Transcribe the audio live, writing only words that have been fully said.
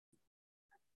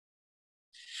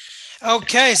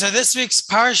Okay, so this week's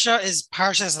parsha is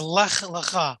Parshas Lech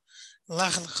Lecha.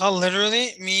 Lech Lecha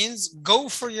literally means go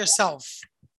for yourself.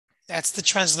 That's the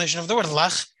translation of the word.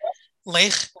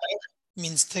 Lech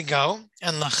means to go,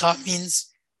 and Lecha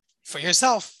means for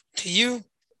yourself, to you.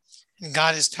 And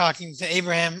God is talking to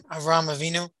Abraham, Avraham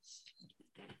Avinu.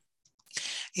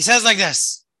 He says like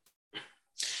this: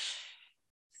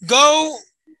 Go,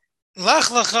 Lech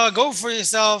Lecha, go for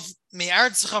yourself.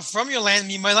 Me'artzecha, from your land.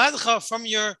 Mi'maladcha, from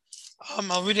your.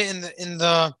 I'll read it in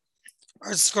the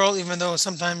Art Scroll, even though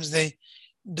sometimes they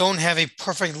don't have a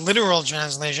perfect literal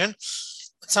translation,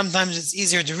 but sometimes it's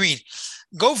easier to read.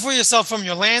 Go for yourself from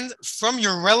your land, from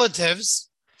your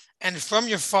relatives, and from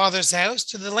your father's house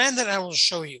to the land that I will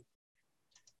show you.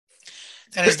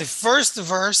 That is the first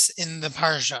verse in the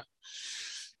parsha.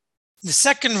 The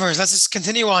second verse, let's just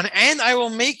continue on. And I will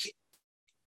make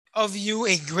of you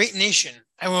a great nation.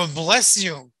 I will bless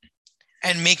you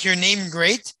and make your name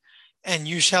great, and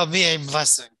you shall be a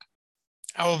blessing.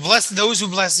 I will bless those who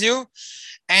bless you,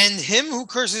 and him who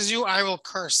curses you, I will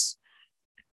curse.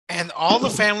 And all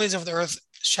the families of the earth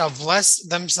shall bless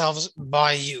themselves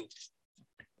by you.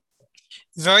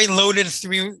 Very loaded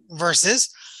 3 verses,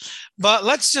 but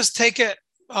let's just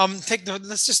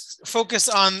let's just focus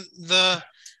on the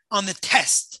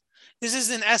test. This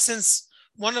is in essence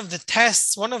one of the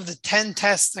 10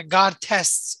 tests that God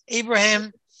tests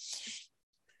Abraham.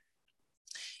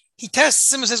 He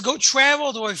tests him and says, go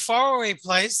travel to a faraway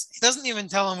place. He doesn't even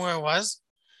tell him where it was.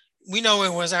 We know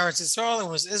it was Eretz Yisrael, it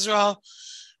was Israel,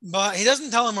 but he doesn't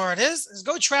tell him where it is. He says,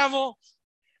 go travel,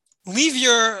 leave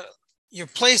your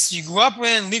place you grew up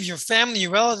in, leave your family, your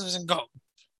relatives, and go.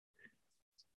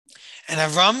 And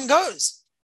Avram goes.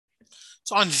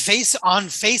 So on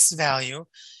face value,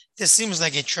 this seems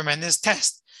like a tremendous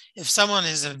test. If someone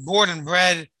is born and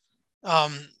bred, how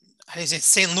do you say,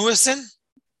 St. Louisan,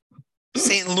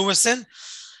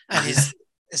 and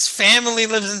his family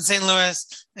lives in St.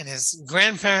 Louis, and his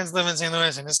grandparents live in St.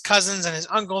 Louis, and his cousins and his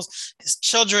uncles, his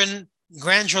children,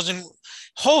 grandchildren,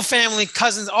 whole family,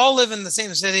 cousins, all live in the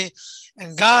same city.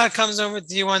 And God comes over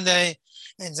to you one day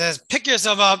and says, pick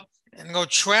yourself up and go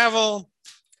travel.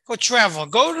 Go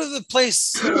to the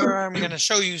place where I'm going to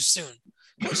show you soon.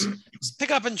 Just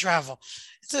pick up and travel.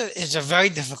 It's a very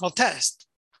difficult test.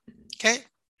 Okay?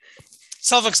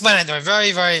 Self-explanatory,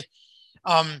 very, very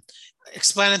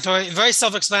explanatory, very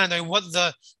self-explanatory what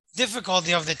the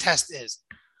difficulty of the test is.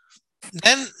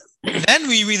 Then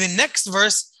we read the next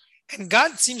verse, and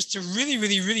God seems to really,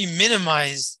 really, really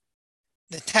minimize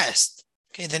the test.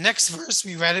 Okay, the next verse,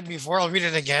 we read it before, I'll read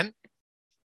it again.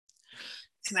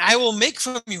 And I will make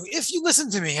from you, if you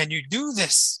listen to me and you do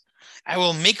this, I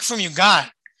will make from you God.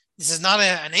 This is not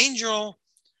an angel,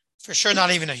 for sure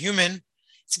not even a human.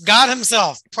 It's God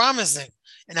himself promising.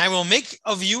 And I will make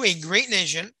of you a great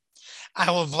nation.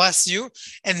 I will bless you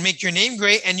and make your name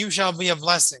great, and you shall be a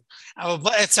blessing. I will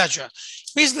bless, etc.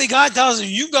 Basically, God tells you,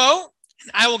 you go,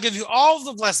 and I will give you all of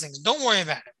the blessings. Don't worry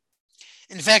about it.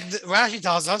 In fact, Rashi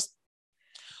tells us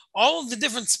all of the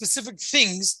different specific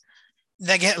things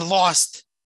that get lost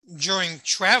during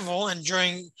travel and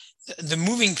during the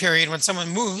moving period when someone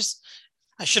moves.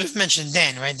 I should have mentioned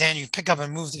Dan, right? Dan, you pick up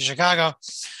and move to Chicago,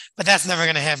 but that's never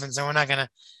going to happen. So we're not going to.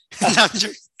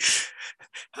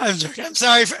 I'm joking.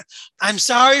 I'm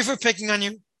sorry for picking on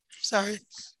you. Sorry.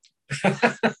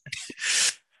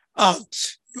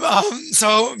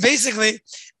 So basically,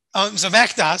 so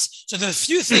back to us. So there's a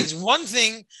few things. One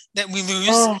thing that we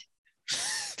lose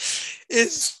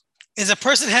is a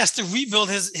person has to rebuild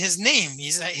his name.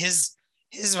 He's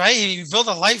his right. He built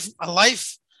a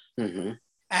life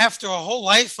after a whole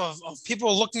life of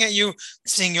people looking at you,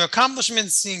 seeing your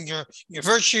accomplishments, seeing your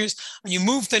virtues. When you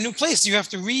move to a new place, you have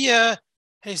to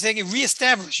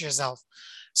reestablish yourself.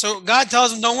 So God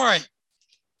tells him, don't worry,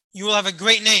 you will have a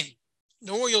great name.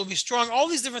 Don't worry, you'll be strong. All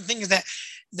these different things that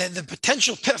the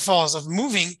potential pitfalls of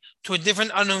moving to a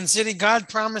different unknown city, God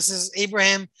promises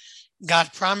Abraham,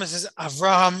 God promises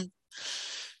Avraham,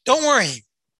 don't worry,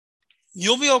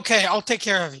 you'll be okay. I'll take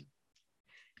care of you.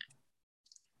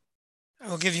 I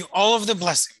will give you all of the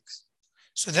blessings.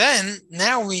 So then,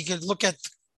 now we could look at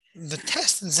the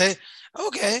test and say,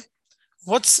 okay,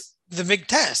 what's the big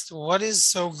test? What is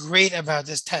so great about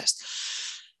this test?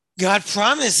 God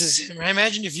promises him, right?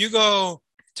 Imagine if you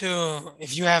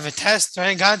have a test,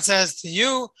 right? God says to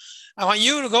you, I want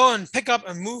you to go and pick up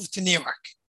and move to New York.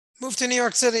 Move to New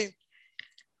York City.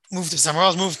 Move to somewhere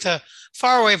else. Move to a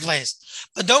faraway place.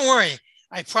 But don't worry.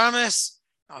 I promise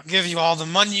I'll give you all the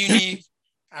money you need.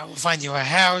 I will find you a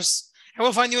house. I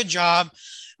will find you a job.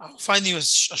 I will find you a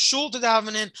shul to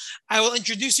daven in. I will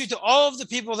introduce you to all of the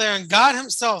people there, and God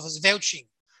himself is vouching.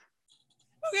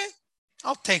 Okay,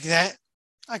 I'll take that.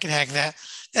 I can hack that.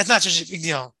 That's not such a big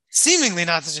deal. Seemingly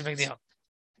not such a big deal.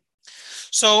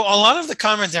 So a lot of the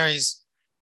commentaries,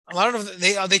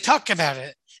 they talk about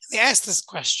it. They ask this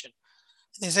question.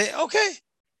 They say, okay,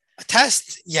 a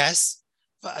test, yes,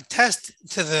 but a test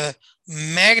to the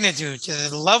magnitude, to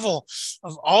the level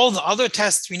of all the other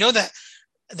tests. We know that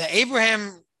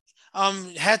Abraham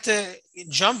had to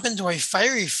jump into a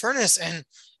fiery furnace and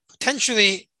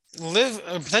potentially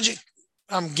potentially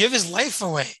give his life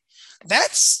away.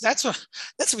 That's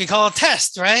what we call a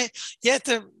test, right? He had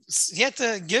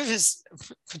to give his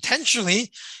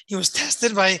potentially. He was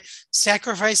tested by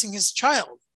sacrificing his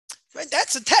child. Right?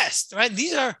 That's a test, right?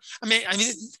 These are, I mean,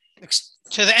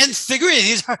 to the nth degree,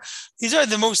 these are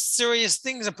the most serious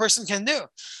things a person can do.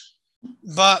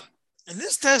 But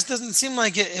this test doesn't seem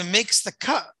like it makes the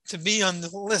cut to be on the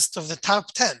list of the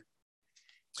top 10.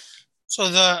 So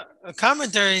the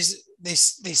commentaries, they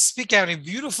speak out a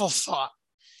beautiful thought,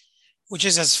 which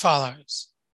is as follows.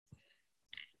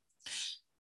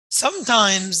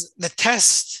 Sometimes the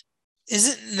test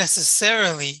isn't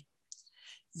necessarily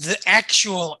the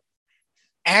actual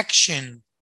action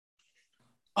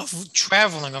of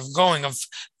traveling, of going, of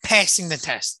passing the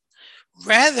test.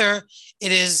 Rather,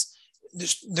 it is,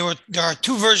 there are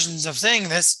two versions of saying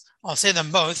this. I'll say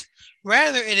them both.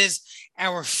 Rather, it is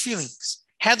our feelings.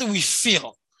 How do we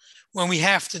feel when we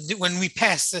pass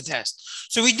the test?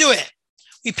 So we do it.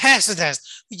 We pass the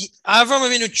test. Avram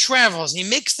Avinu travels. He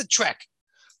makes the trek.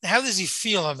 How does he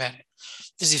feel about it?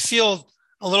 Does he feel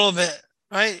a little bit,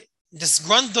 right,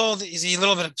 disgruntled? Is he a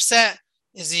little bit upset?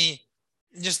 Is he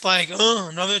just like, oh,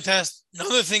 another test,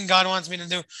 another thing God wants me to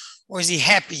do? Or is he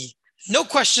happy? No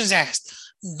questions asked.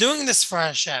 I'm doing this for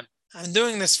Hashem. I'm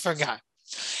doing this for God.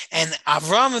 And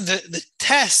Avram, the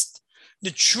test,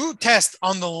 the true test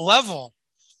on the level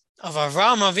of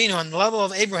Avram Avinu, on the level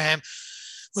of Abraham,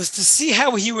 was to see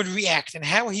how he would react and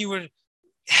how he would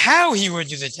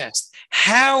do the test,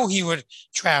 how he would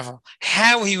travel,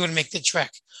 how he would make the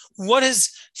trek, what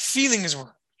his feelings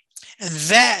were. And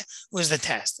that was the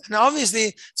test. And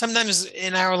obviously, sometimes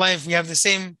in our life, we have the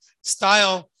same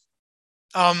style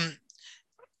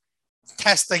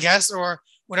test, I guess, or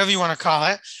whatever you want to call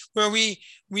it, where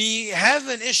we have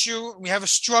an issue, we have a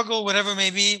struggle, whatever it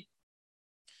may be,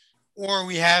 or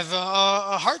we have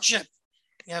a hardship.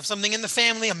 You have something in the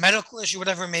family, a medical issue,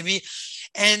 whatever it may be.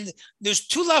 And there's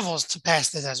two levels to pass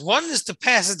the test. One is to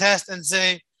pass the test and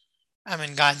say, I'm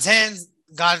in God's hands.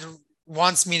 God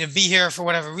wants me to be here for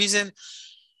whatever reason.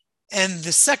 And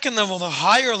the second level, the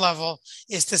higher level,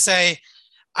 is to say,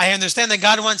 I understand that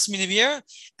God wants me to be here.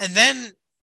 And then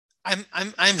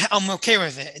I'm okay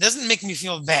with it. It doesn't make me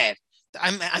feel bad.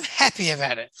 I'm happy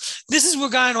about it. This is where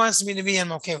God wants me to be.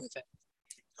 I'm okay with it.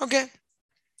 Okay.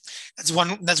 That's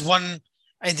one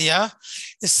idea.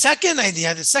 The second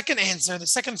idea, the second answer, the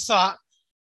second thought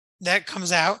that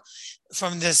comes out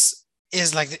from this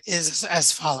is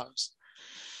as follows.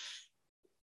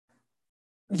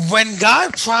 When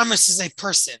God promises a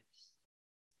person,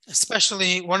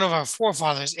 especially one of our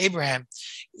forefathers, Abraham,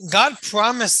 God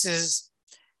promises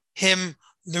him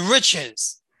the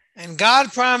riches, and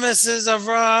God promises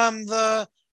Abraham the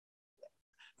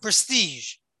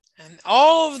prestige and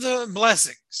all of the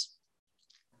blessings.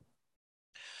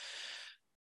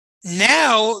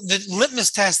 Now the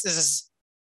litmus test is,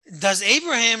 does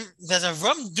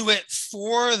Avram do it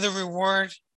for the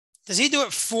reward? Does he do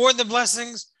it for the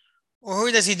blessings?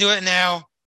 Or does he do it now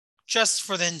just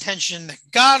for the intention that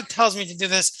God tells me to do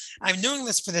this? I'm doing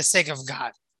this for the sake of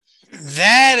God.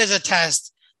 That is a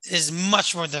test that is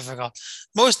much more difficult.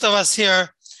 Most of us here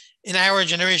in our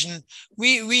generation,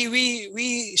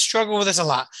 we struggle with this a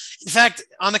lot. In fact,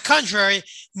 on the contrary,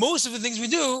 most of the things we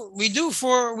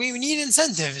need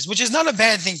incentives, which is not a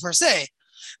bad thing per se,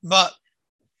 but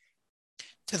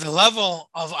to the level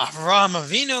of Avraham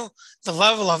Avinu, the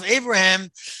level of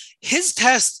Abraham, his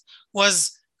test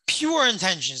was pure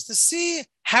intentions, to see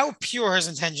how pure his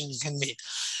intentions can be.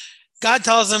 God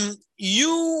tells him,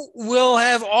 you will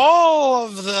have all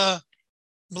of the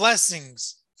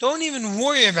blessings. Don't even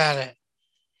worry about it.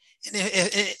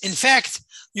 In fact,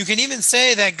 you can even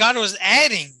say that God was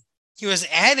adding. He was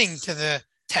adding to the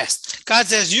test. God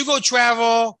says, you go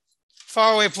travel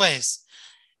faraway place.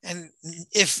 And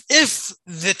if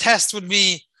the test would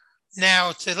be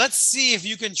now let's see if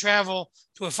you can travel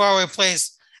to a faraway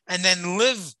place and then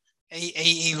live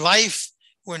a life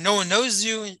where no one knows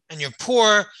you and you're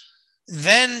poor,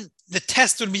 then the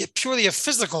test would be purely a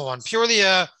physical one, purely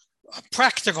a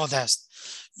practical test.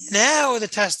 Now the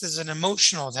test is an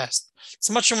emotional test. It's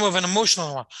much more of an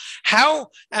emotional one. How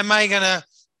am I going to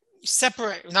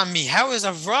separate, not me, how is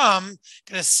Avram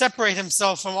going to separate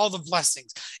himself from all the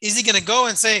blessings? Is he going to go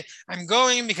and say, I'm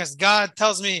going because God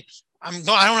tells me I'm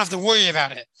going, I don't have to worry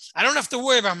about it. I don't have to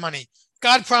worry about money.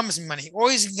 God promised me money.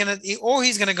 Or he's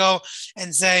gonna go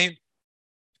and say,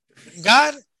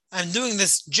 God, I'm doing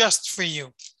this just for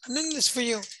you. I'm doing this for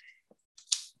you.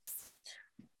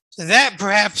 So that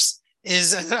perhaps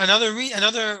is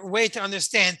another way to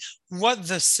understand what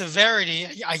the severity,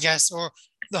 I guess, or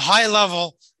the high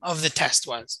level of the test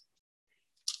was.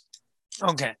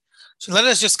 Okay, so let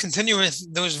us just continue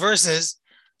with those verses.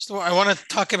 So I want to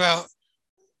talk about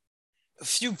a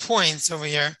few points over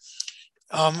here.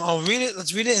 I'll read it.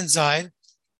 Let's read it inside.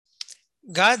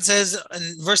 God says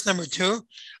in verse number 2,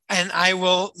 and I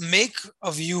will make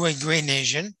of you a great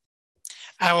nation.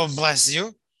 I will bless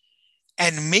you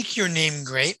and make your name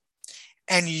great,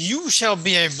 and you shall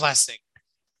be a blessing.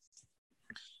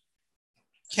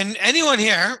 Can anyone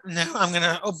here, now I'm going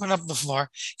to open up the floor.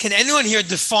 Can anyone here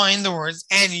define the words,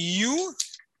 and you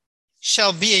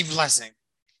shall be a blessing?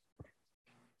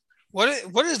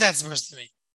 What is that supposed to mean?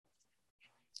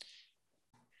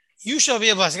 You shall be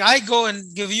a blessing. I go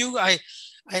and give you, I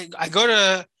go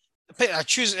to, I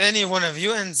choose any one of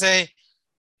you and say,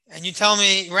 and you tell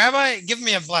me, Rabbi, give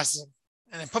me a blessing.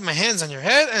 And I put my hands on your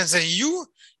head and say, you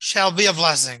shall be a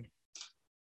blessing.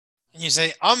 And you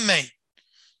say, Amen.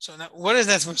 So now, what is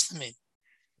that supposed to mean?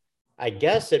 I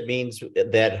guess it means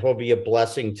that he'll be a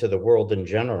blessing to the world in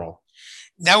general.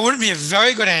 That wouldn't be a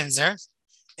very good answer,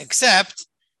 except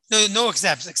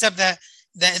that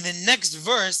in the next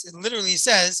verse, it literally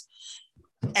says,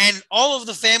 and all of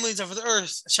the families of the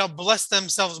earth shall bless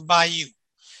themselves by you.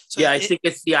 So I think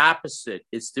it's the opposite.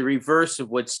 It's the reverse of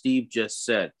what Steve just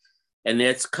said. And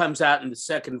it comes out in the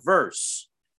second verse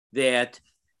that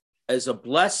as a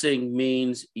blessing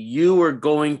means you are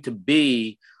going to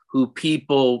be who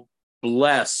people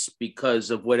bless because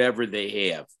of whatever they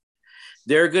have.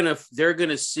 They're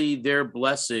gonna see their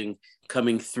blessing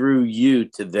coming through you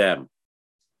to them.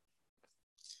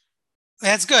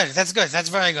 That's good. That's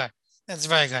very good. That's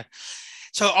very good.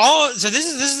 So this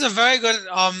is a very good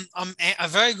a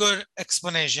very good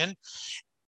explanation.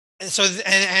 So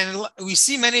and we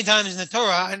see many times in the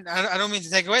Torah, and I don't mean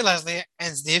to take away Leslie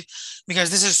and Steve,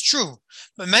 because this is true.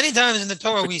 But many times in the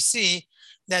Torah we see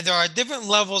that there are different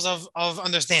levels of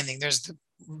understanding. There's the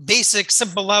basic,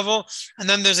 simple level, and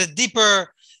then there's a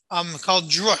deeper called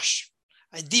drush,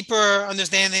 a deeper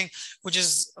understanding, which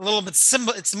is a little bit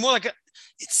symbol. It's more like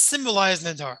it's symbolized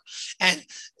in the Torah. And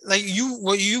like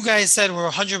what you guys said were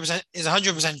 100% is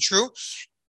 100% true.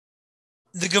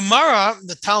 The Gemara,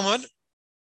 the Talmud,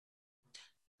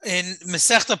 in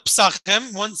Masechta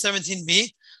Pesachim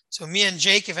 117b. So me and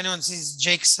Jake, if anyone sees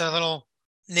Jake's little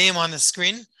name on the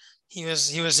screen, he was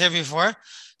here before.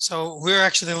 So we're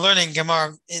actually learning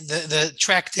Gemara, the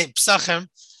tractate Pesachim.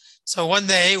 So one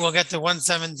day we'll get to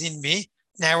 117b.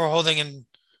 Now we're holding in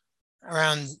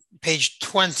around page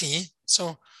 20.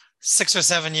 So 6 or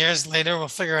 7 years later, we'll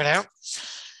figure it out.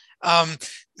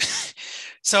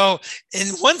 So in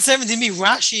 117b,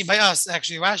 Rashi by us,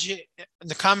 actually, Rashi,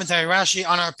 the commentary, Rashi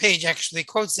on our page actually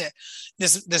quotes it,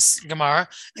 this Gemara,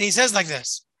 and he says like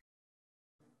this.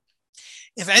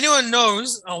 If anyone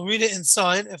knows, I'll read it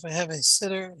inside if I have a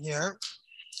sitter here,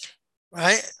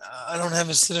 right? I don't have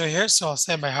a sitter here, so I'll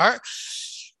say it by heart.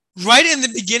 Right in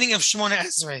the beginning of Shemona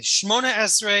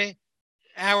Esrei,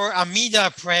 our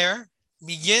Amida prayer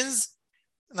begins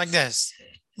like this.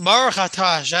 Baruch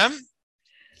atah Hashem,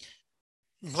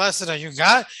 blessed are you,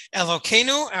 God,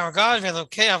 Elokeinu, our God,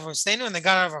 Elokei Avoseinu, and the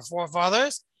God of our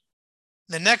forefathers.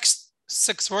 The next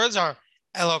 6 words are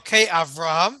Elokei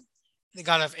Avraham, the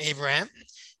God of Abraham,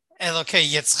 Elokei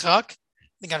Yitzchak,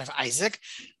 the God of Isaac,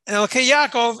 and Elokei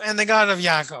Yaakov, and the God of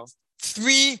Yaakov.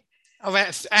 3 of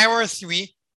our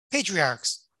 3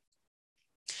 patriarchs.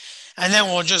 And then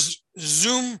we'll just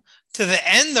zoom to the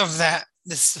end of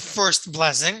this first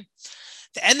blessing.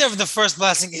 The end of the first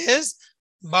blessing is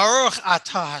Baruch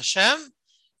atah Hashem.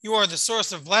 You are the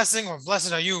source of blessing, or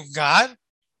blessed are you, God.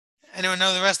 Anyone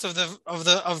know the rest of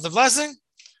the blessing?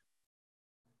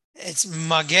 It's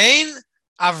Magain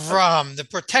Avraham, the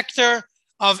protector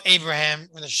of Abraham,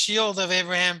 or the shield of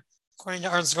Abraham, according to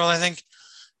ArtScroll, I think.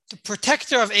 The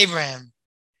protector of Abraham.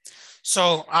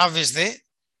 So obviously,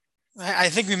 I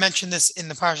think we mentioned this in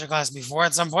the Parsha class before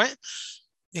at some point,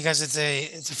 because it's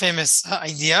a famous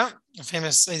idea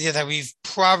that we've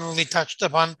probably touched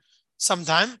upon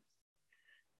sometime.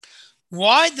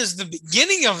 Why does the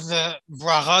beginning of the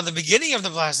bracha, the beginning of the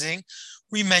blessing,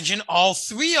 we mention all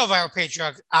 3 of our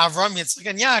patriarchs, Avram, Yitzchak,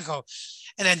 and Yaakov?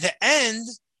 And at the end,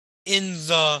 in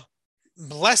the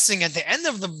blessing, at the end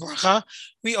of the bracha,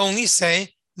 we only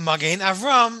say Magen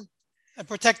Avram, a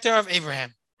protector of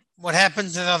Abraham. What happened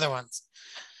to the other ones?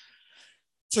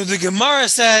 So the Gemara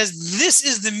says, this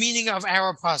is the meaning of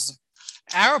our pasuk.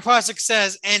 Our pasuk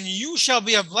says, and you shall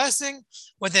be a blessing.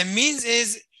 What that means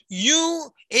is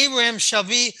you, Abraham, shall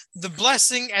be the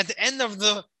blessing at the end of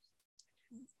the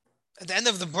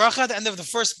bracha, at the end of the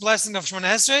first blessing of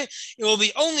Shemona Esrei. It will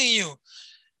be only you.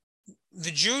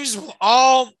 The Jews will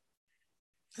all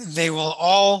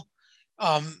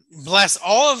bless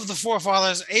all of the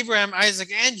forefathers, Abraham,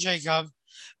 Isaac, and Jacob.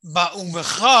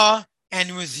 Ba'umecha,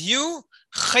 and with you,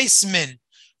 chesmin.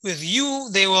 With you,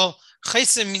 they will,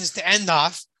 chesmin means to end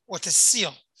off or to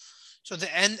seal. So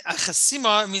the end, a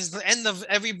chesima means the end of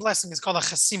every blessing. It's called a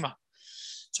chesima.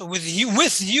 So with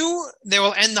you, they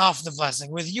will end off the blessing.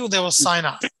 With you, they will sign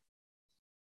off.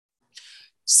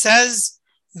 Says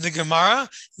the Gemara,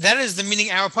 that is the meaning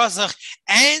of our pasuk,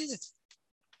 and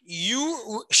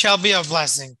you shall be a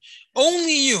blessing.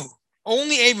 Only you,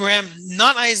 only Abraham,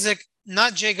 not Isaac,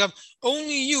 not Jacob,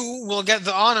 only you will get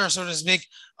the honor, so to speak,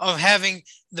 of having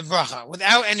the bracha,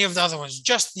 without any of the other ones,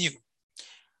 just you.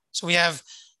 So we have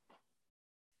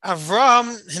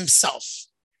Avraham himself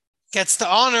gets the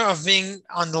honor of being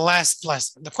on the last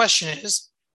blessing. The question is,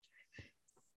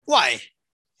 why?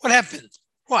 What happened?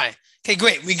 Why? Okay,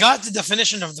 great. We got the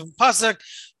definition of the pasuk.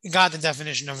 We got the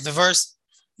definition of the verse.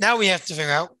 Now we have to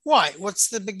figure out why. What's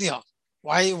the big deal?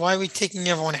 Why are we taking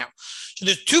everyone out? So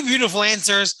there's two beautiful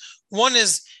answers. One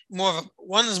is more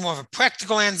of a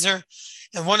practical answer,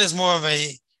 and one is more of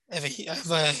a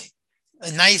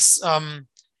nice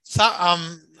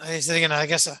thought. I say again. I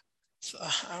guess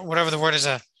whatever the word is.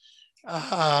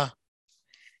 I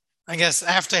guess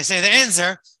after I say the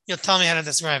answer, you'll tell me how to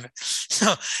describe it.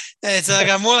 So it's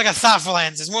more like a thoughtful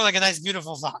answer. It's more like a nice,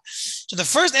 beautiful thought. So the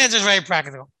first answer is very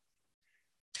practical.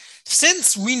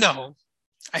 Since we know,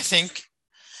 I think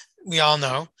we all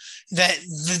know, that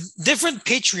the different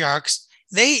patriarchs,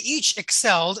 they each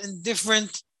excelled in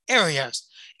different areas.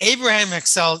 Abraham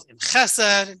excelled in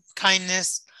chesed,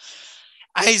 kindness.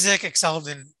 Isaac excelled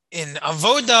in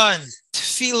avodah and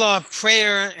tefillah,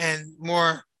 prayer, and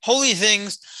more holy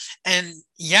things. And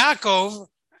Yaakov,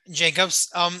 Jacob,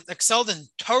 excelled in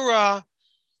Torah,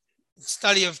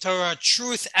 study of Torah,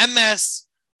 truth, emes.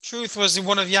 Truth was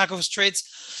one of Yaakov's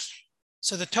traits.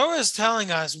 So the Torah is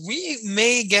telling us we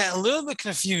may get a little bit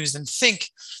confused and think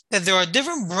that there are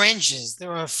different branches.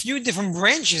 There are a few different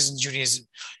branches in Judaism.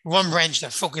 One branch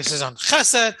that focuses on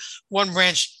chesed, one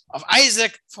branch of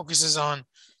Isaac focuses on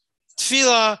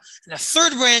tefillah, and a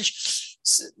third branch.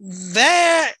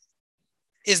 That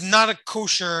is not a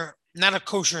kosher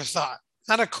thought,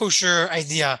 not a kosher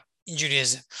idea in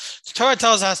Judaism. The Torah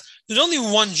tells us there's only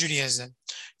one Judaism.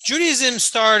 Judaism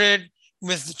started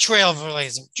with the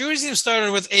trailblazer. Judaism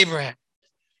started with Abraham.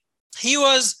 He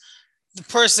was the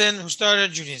person who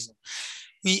started Judaism.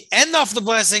 We end off the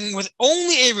blessing with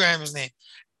only Abraham's name,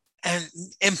 and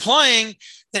implying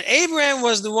that Abraham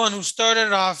was the one who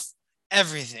started off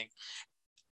everything.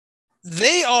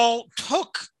 They all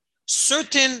took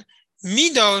certain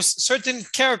midos, certain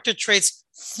character traits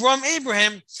from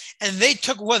Abraham, and they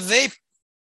took what they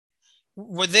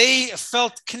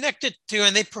felt connected to,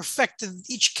 and they perfected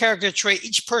each character trait,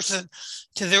 each person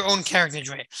to their own character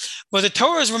trait. But the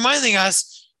Torah is reminding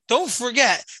us, don't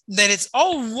forget that it's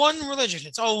all one religion.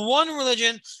 It's all one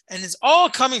religion, and it's all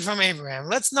coming from Abraham.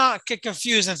 Let's not get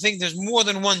confused and think there's more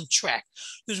than one track.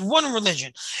 There's one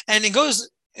religion, and it goes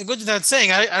without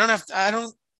saying. I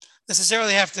don't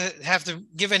necessarily have to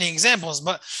give any examples,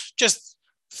 but just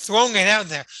throwing it out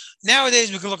there. Nowadays,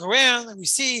 we can look around and we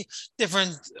see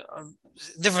different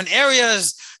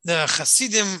areas. The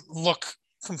Hasidim look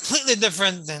completely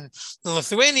different than the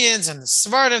Lithuanians and the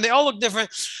Sephardim. They all look different,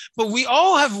 but we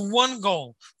all have one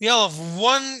goal. We all have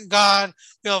one God.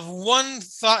 We all have one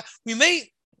thought. We may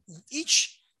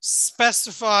each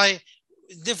specify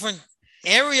different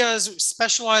areas,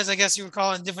 specialize, I guess you would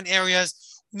call it, in different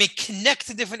areas. We may connect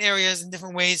to different areas in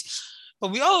different ways,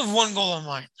 but we all have one goal in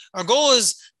mind. Our goal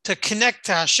is to connect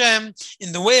to Hashem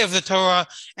in the way of the Torah,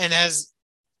 and as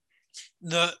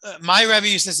my Rebbe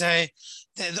used to say,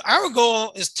 that our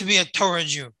goal is to be a Torah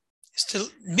Jew. Is to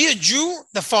be a Jew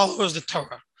that follows the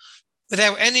Torah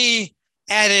without any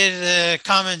added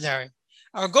commentary.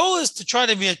 Our goal is to try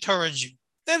to be a Torah Jew.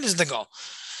 That is the goal.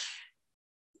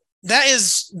 That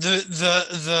is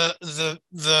the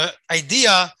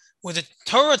idea where the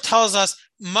Torah tells us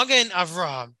Magen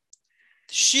Avraham,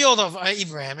 the shield of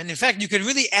Abraham. And in fact, you could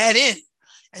really add in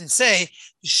and say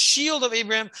the shield of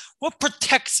Abraham, what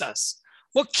protects us?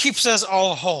 What keeps us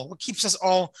all whole? What keeps us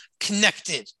all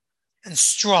connected and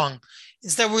strong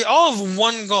is that we all have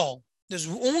one goal. There's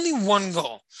only one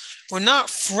goal. We're not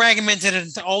fragmented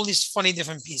into all these funny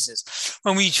different pieces.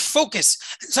 When we focus,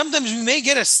 sometimes we may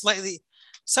get slightly,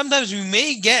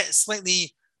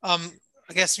 I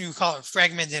guess you call it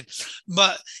fragmented.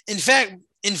 But in fact,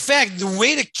 the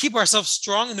way to keep ourselves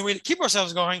strong and the way to keep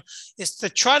ourselves going is to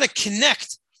try to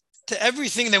connect to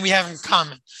everything that we have in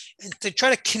common and to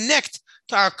try to connect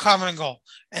to our common goal.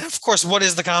 And of course, what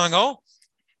is the common goal?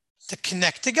 To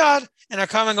connect to God. And our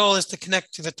common goal is to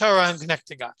connect to the Torah and connect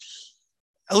to God.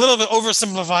 A little bit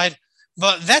oversimplified,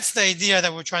 but that's the idea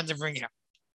that we're trying to bring here.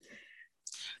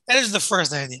 That is the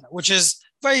first idea, which is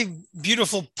very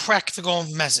beautiful, practical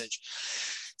message.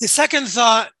 The second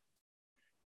thought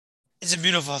is a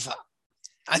beautiful thought.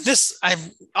 And this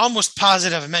I'm almost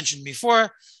positive I mentioned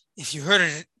before. If you heard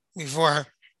it before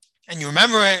and you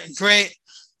remember it, great.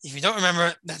 If you don't remember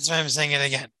it, that's why I'm saying it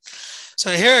again.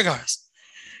 So here it goes.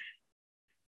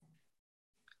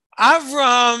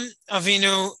 Avraham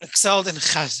Avinu excelled in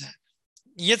Chesed.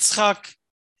 Yitzchak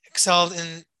excelled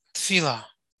in Tefillah.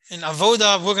 In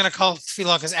Avoda, we're going to call it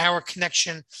Tefillah because our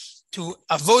connection to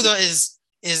Avoda is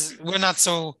we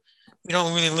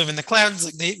don't really live in the clouds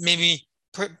like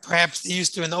perhaps they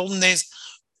used to in the olden days.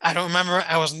 I don't remember.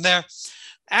 I wasn't there.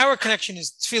 Our connection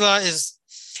is Tefillah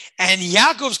and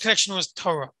Yaakov's connection was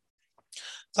Torah.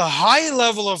 The high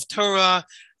level of Torah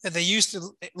that they used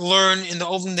to learn in the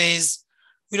olden days,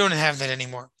 we don't have that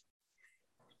anymore.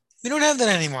 We don't have that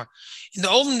anymore. In the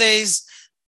olden days,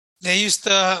 they used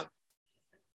to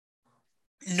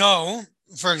know,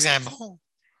 for example,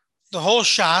 the whole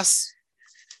Shas,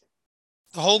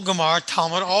 the whole Gemara,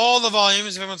 Talmud, all the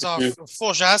volumes, if everyone's off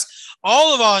full Shas,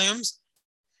 all the volumes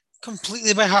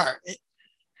completely by heart.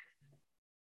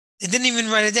 They didn't even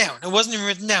write it down. It wasn't even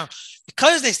written down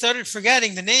because they started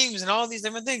forgetting the names and all these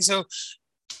different things. So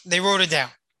they wrote it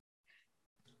down.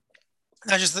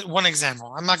 That's just one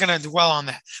example. I'm not going to dwell on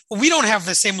that. But we don't have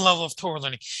the same level of Torah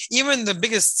learning. Even the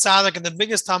biggest tzaddik and the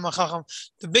biggest Talmid Chacham,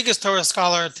 the biggest Torah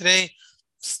scholar today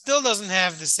still doesn't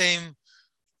have the same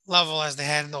level as they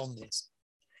had in the old days.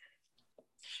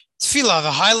 Tefillah,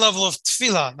 the high level of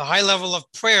tefillah, the high level of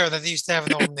prayer that they used to have in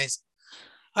the old days.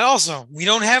 We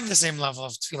don't have the same level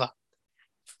of tefillah.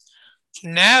 So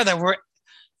now that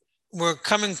we're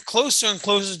coming closer and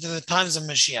closer to the times of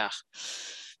Mashiach,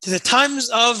 to the times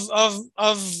of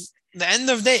the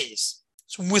end of days.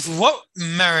 So with what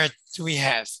merit do we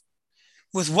have?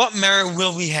 With what merit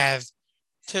will we have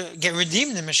to get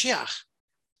redeemed in Mashiach?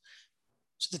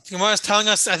 So the Gemara is telling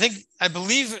us, I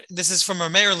believe this is from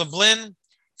Meir Lublin,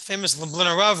 famous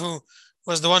Lublin Rav, who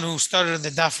was the one who started the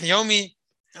Daf Yomi,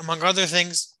 among other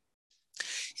things.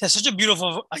 He has such a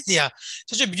beautiful idea,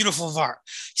 such a beautiful var.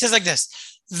 He says like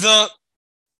this, the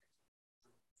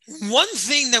one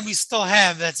thing that we still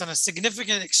have that's on a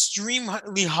significant,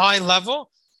 extremely high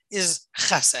level is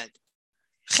chesed.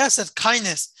 Chesed,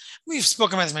 kindness. We've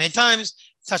spoken about this many times,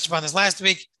 touched upon this last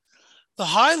week. The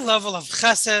high level of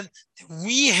chesed that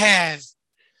we have,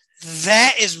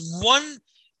 that is one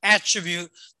attribute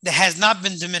that has not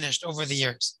been diminished over the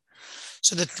years.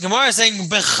 So the Gemara is saying,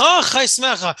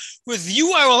 with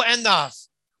you I will end off.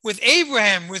 With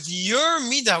Abraham, with your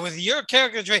midah, with your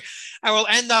character trait, I will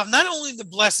end off not only the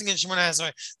blessing in Shemona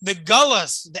Esrei, the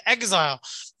galus, the exile.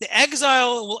 The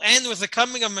exile will end with the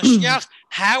coming of Mashiach.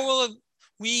 How will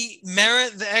we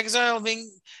merit the exile being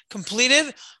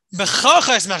completed?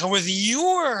 With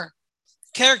your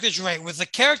character trait, with the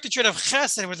character trait of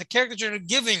chesed, with the character trait of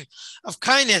giving, of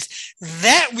kindness,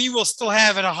 that we will still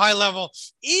have at a high level,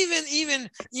 even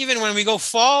when we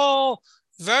fall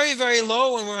very, very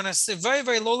low, and we're on a very,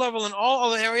 very low level in all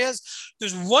other areas.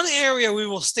 There's one area we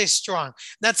will stay strong.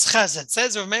 That's chesed. It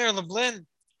says Meir Lublin,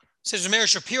 says Meir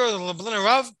Shapiro, the Lublin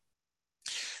Rav.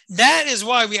 That is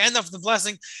why we end off the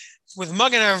blessing with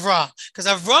Magen Avraham, because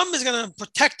Avraham is going to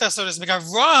protect us, so to speak.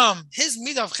 Avraham, his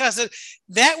midah of chesed,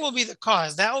 that will be the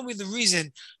cause. That will be the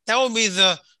reason. That will be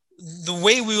the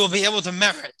way we will be able to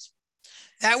merit.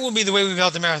 That will be the way we'll be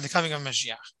able to merit the coming of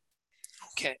Mashiach.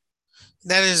 Okay,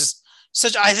 that is.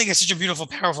 I think it's such a beautiful,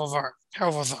 powerful thought. I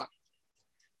have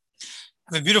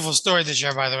a beautiful story this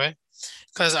year, by the way,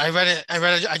 because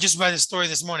I just read a story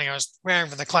this morning. I was preparing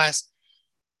for the class.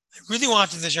 I really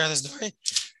wanted to share this story,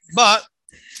 but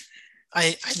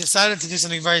I decided to do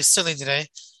something very silly today,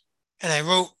 and I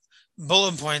wrote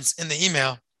bullet points in the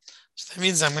email. So that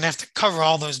means I'm going to have to cover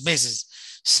all those bases.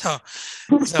 So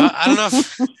I don't know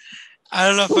if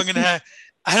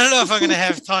I'm going to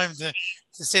have time to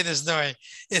say this story.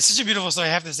 It's such a beautiful story.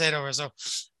 I have to say it over. So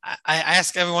I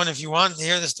ask everyone, if you want to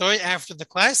hear the story after the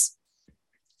class,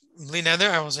 bli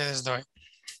neder, I will say this story.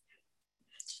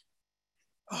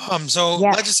 So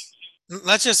yeah.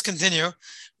 Let's just continue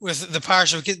with the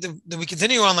parsha. We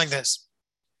continue on like this.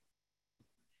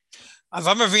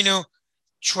 Avram Avinu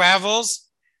travels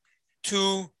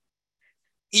to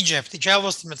Egypt. He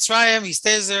travels to Mitzrayim. He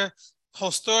stays there.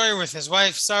 Whole story with his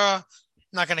wife, Sarah.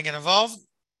 I'm not going to get involved.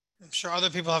 I'm sure other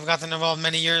people have gotten involved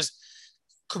many years.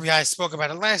 Could be I spoke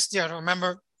about it last year. I don't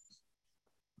remember.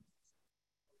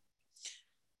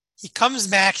 He comes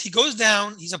back. He goes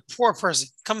down. He's a poor person.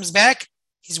 Comes back.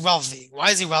 He's wealthy. Why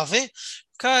is he wealthy?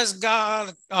 Because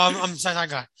God, I'm sorry, not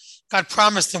God. God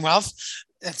promised him wealth.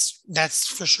 That's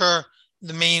for sure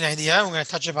the main idea. We're going to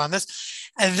touch upon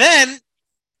this. And then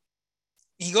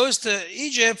he goes to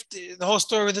Egypt, the whole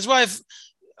story with his wife.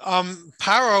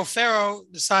 Pharaoh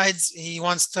decides he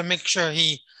wants to make sure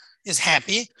he is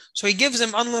happy. So he gives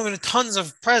him unlimited tons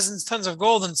of presents, tons of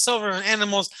gold and silver and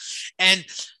animals. And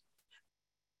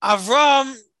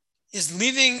Avram is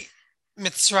leaving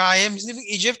Mitzrayim, he's leaving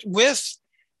Egypt with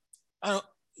a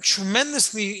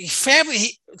tremendously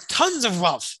tons of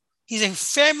wealth. He's a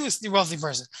fabulously wealthy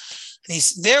person. And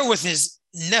he's there with his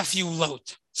nephew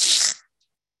Lot,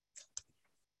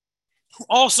 who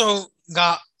also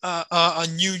got a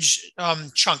huge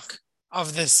chunk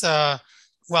of this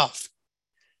wealth.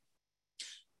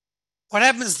 What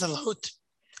happens to Lot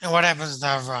and what happens to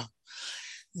Avram?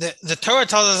 The Torah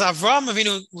tells us Avram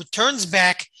Avinu returns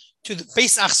back to the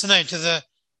Beis Achsonai, to the,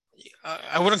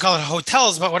 I wouldn't call it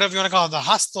hotels, but whatever you want to call it, the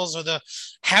hostels or the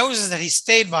houses that he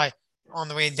stayed by on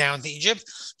the way down to Egypt.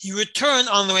 He returned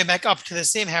on the way back up to the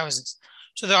same houses.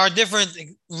 So there are different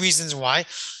reasons why.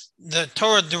 The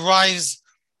Torah derives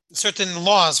certain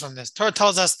laws from this. Torah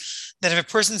tells us that if a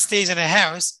person stays in a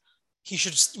house, he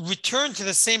should return to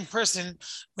the same person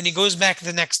when he goes back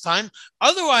the next time.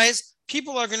 Otherwise,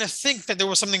 people are going to think that there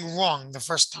was something wrong the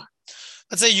first time.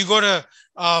 Let's say you go to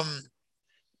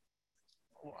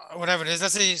whatever it is.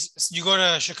 Let's say you go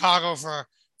to Chicago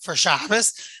for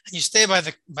Shabbos and you stay by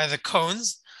the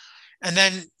cones, and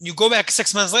then you go back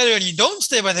 6 months later and you don't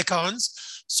stay by the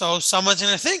cones. So someone's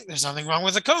going to think there's something wrong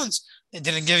with the cones. They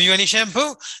didn't give you any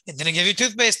shampoo. They didn't give you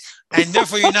toothpaste, and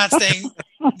therefore you're not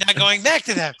going back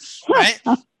to them, right?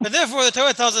 But therefore, the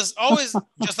Torah tells us always,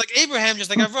 just like Abraham, just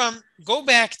like Avram, go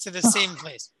back to the same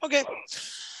place. Okay.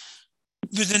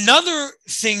 There's another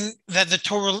thing that the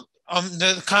Torah,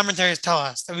 the commentaries tell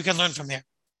us that we can learn from here,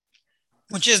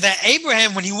 which is that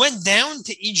Abraham, when he went down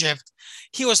to Egypt,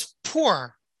 he was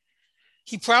poor.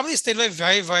 He probably stayed in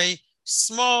very, very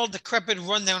small, decrepit,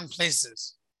 rundown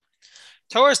places.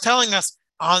 Torah is telling us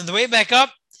on the way back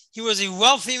up, he was a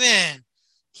wealthy man.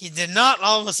 He did not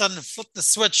all of a sudden flip the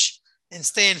switch and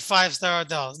stay in 5-star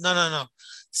hotels. No.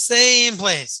 Same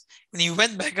place. When he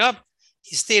went back up,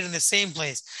 he stayed in the same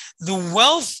place. The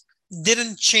wealth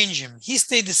didn't change him. He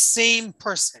stayed the same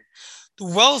person. The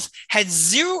wealth had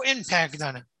zero impact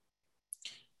on him.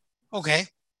 Okay.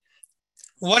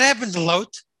 What happened to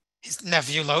Lot, his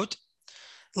nephew Lot?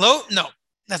 Lot, no,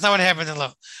 that's not what happened to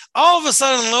Lot. All of a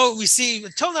sudden, Lot, we see,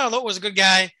 until now, Lot was a good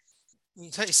guy. We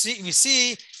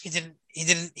see he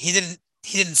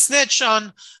didn't snitch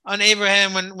on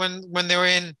Abraham when they were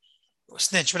in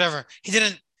snitch, whatever. He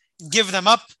didn't give them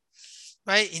up,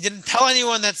 right? He didn't tell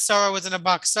anyone that Sarah was in a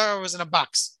box. Sarah was in a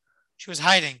box. She was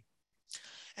hiding.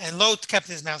 And Lot kept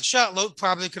his mouth shut. Lot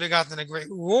probably could have gotten a great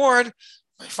reward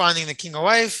by finding the king a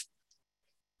wife.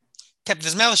 Kept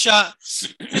his mouth shut.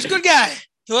 He was a good guy.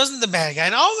 He wasn't the bad guy.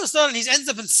 And all of a sudden, he ends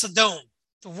up in Sodom,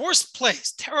 the worst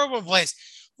place, terrible place.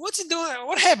 What's he doing?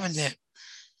 What happened to him?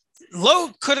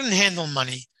 Lot couldn't handle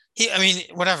money. He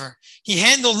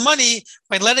handled money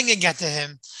by letting it get to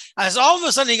him. As all of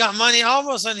a sudden he got money, all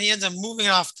of a sudden he ends up moving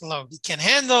off to Lot. He can't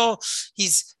handle.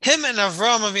 Him and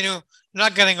Avram Avinu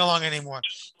not getting along anymore,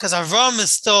 because Avram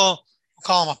is still, we'll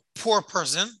call him a poor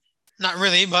person. Not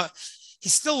really, but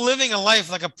he's still living a life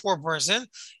like a poor person.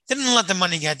 Didn't let the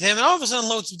money get to him. And all of a sudden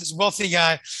Lot's this wealthy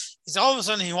guy. All of a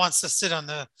sudden he wants to sit on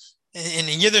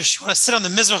in Yiddish, you want to sit on the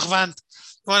Mizrach Vant.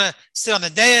 You want to sit on the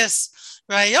dais,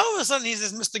 right? All of a sudden, he's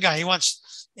this Mr. Guy. He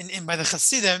wants, by the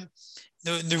Hasidim,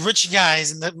 the rich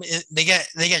guys, and they get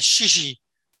shishi,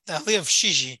 the aliyah of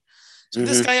shishi. So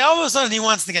this guy, all of a sudden, he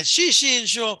wants to get shishi and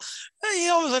shul.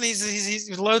 All of a sudden,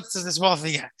 he's Lot is this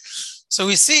wealthy guy. So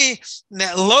we see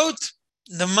that Lot,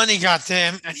 the money got to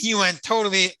him, and he went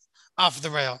totally off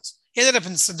the rails. He ended up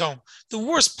in Sodom, the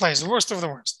worst place, the worst of the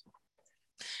worst.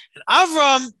 And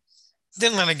Avram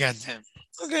didn't let it get to him.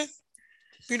 Okay.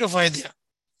 Beautiful idea.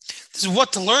 This is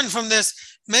what to learn from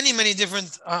this. Many, many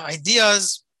different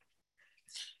ideas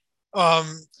of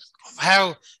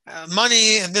how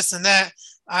money and this and that.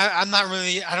 I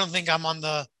don't think I'm on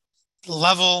the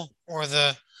level or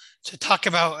to talk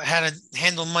about how to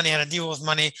handle money, how to deal with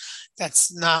money.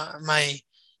 That's not my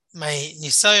my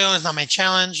nisayon, it's not my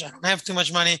challenge. I don't have too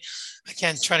much money. I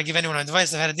can't try to give anyone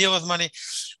advice on how to deal with money.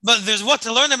 But there's what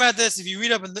to learn about this. If you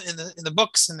read up in the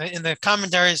books and in the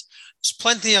commentaries, there's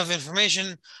plenty of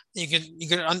information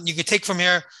that you could take from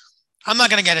here. I'm not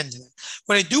going to get into it.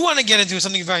 What I do want to get into is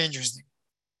something very interesting.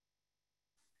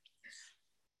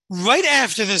 Right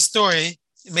after this story,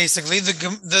 basically,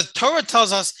 the Torah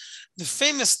tells us the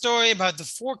famous story about the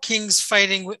 4 kings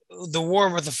fighting the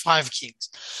war with the 5 kings.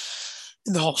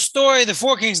 In the whole story, the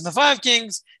 4 kings and the 5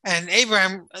 kings, and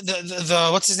Abraham, the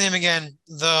what's his name again?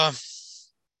 The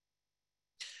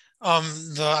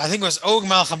I think it was Og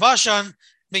Melech Bashan,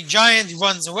 big giant, he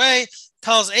runs away,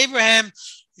 tells Abraham,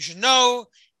 you should know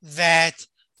that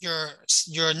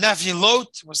your nephew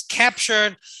Lot was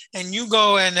captured, and you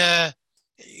go and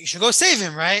you should go save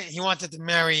him, right? He wanted to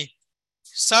marry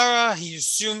Sarah, he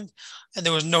assumed, and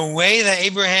there was no way that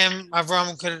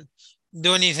Avram could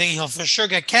do anything. He'll for sure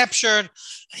get captured.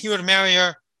 He would marry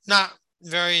her, not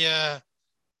l'shem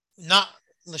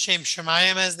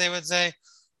shemayim, as they would say.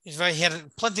 He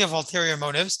had plenty of ulterior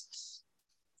motives.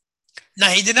 Now,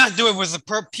 he did not do it with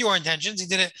the pure intentions. He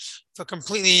did it for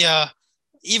completely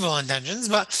evil intentions.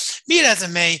 But be it as it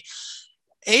may,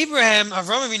 Avram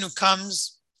Avinu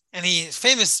comes, and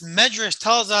famous Medrash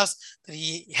tells us that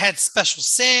he had special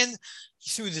sand. He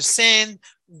threw the sand.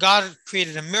 God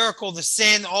created a miracle. The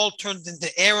sand all turned into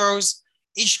arrows.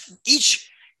 Each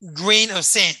grain of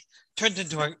sand turned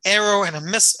into an arrow and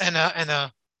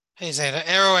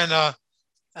a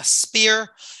spear,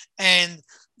 and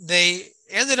they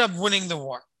ended up winning the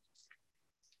war.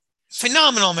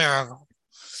 Phenomenal miracle.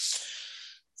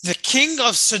 The king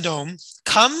of Sodom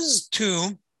comes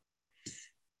to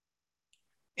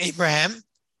Abraham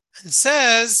and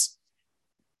says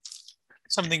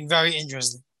something very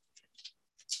interesting.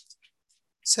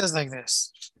 It says like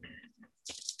this.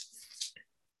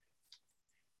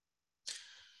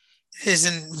 It's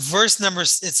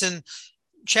in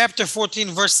chapter 14,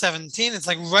 verse 17. It's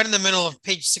like right in the middle of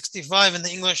page 65 in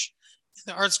the English, in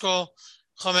the Art Scroll,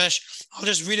 Chumash. I'll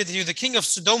just read it to you. The king of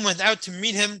Sodom went out to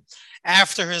meet him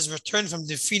after his return from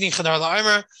defeating Chedar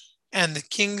La'omer and the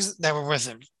kings that were with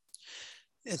him,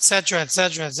 etc.,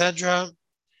 etc., etc.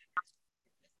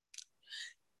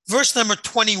 Verse number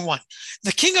 21.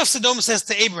 The king of Sodom says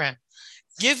to Abraham,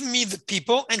 give me the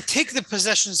people and take the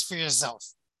possessions for yourself.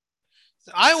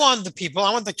 I want the people,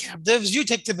 I want the captives, you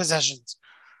take the possessions.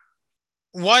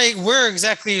 Where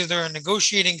exactly is there a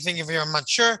negotiating thing if you're not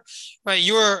sure? Right,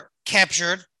 you're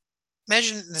captured.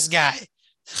 Imagine this guy,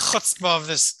 chutzpah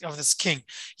of this king.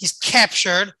 He's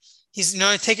captured. He's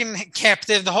taken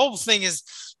captive. The whole thing is,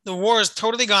 the war has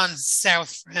totally gone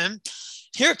south for him.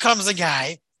 Here comes a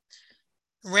guy,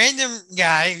 random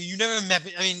guy you never met.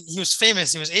 I mean, he was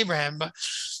famous. He was Abraham, but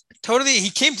totally, he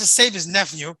came to save his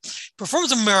nephew,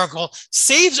 performs a miracle,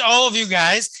 saves all of you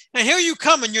guys, and here you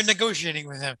come and you're negotiating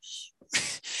with him.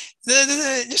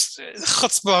 Just the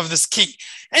chutzpah of this king.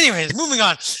 Anyways, moving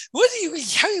on. Who do you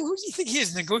think he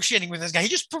is negotiating with this guy? He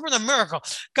just performed a miracle.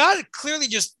 God clearly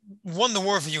just won the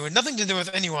war for you, and nothing to do with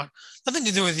anyone, nothing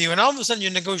to do with you. And all of a sudden,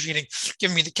 you're negotiating.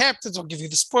 Give me the captives, I'll give you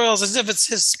the spoils, as if it's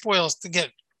his spoils to give.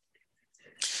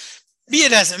 Be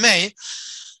it as it may,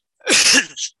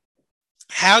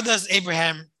 how does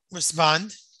Abraham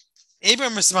respond?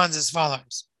 Abraham responds as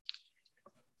follows.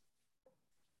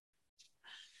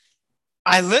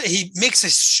 He makes a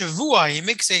shavua, he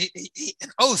makes an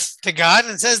oath to God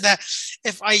and says that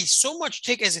if I so much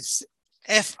take as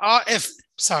if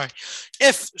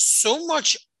so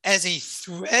much as a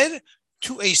thread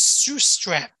to a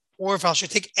shoestrap, or if I should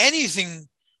take anything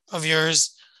of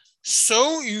yours,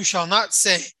 so you shall not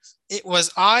say, it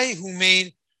was I who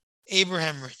made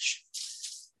Abraham rich.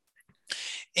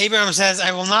 Abraham says,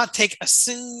 I will not take a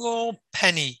single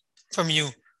penny from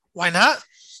you. Why not?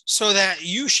 So that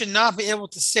you should not be able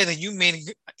to say that you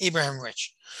made Abraham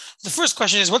rich. The first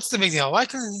question is, what's the big deal? Why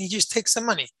couldn't he just take some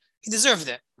money? He deserved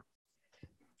it.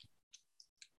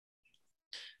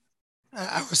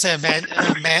 I would say a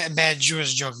bad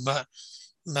Jewish joke, but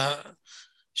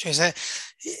should I say,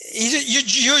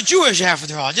 you're Jewish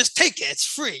after all. Just take it. It's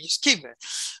free. Just keep it.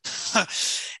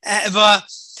 But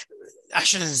I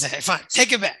shouldn't say it. Fine.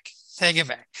 Take it back. Take it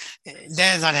back.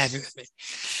 Dan's not happy with me.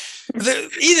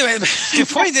 Either way, the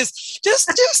point is, just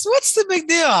what's the big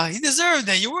deal? He deserved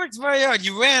it. You worked very hard.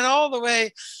 You ran all the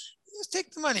way. Just take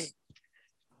the money.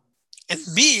 And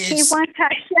B, he wants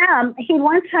Hashem. He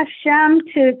wants Hashem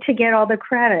to get all the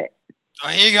credit. Oh,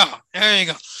 here you go. There you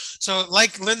go. So,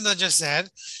 like Linda just said,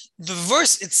 the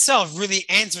verse itself really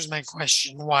answers my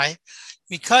question. Why?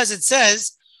 Because it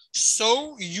says,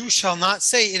 "So you shall not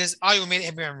say it is I who made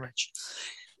Abraham rich."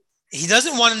 he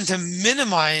doesn't want him to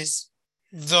minimize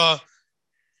the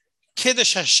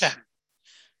Kiddush Hashem.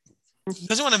 He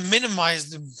doesn't want to minimize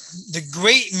the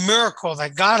great miracle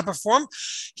that God performed.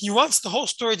 He wants the whole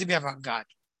story to be about God.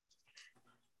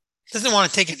 He doesn't want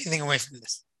to take anything away from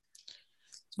this.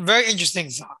 Very interesting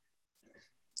thought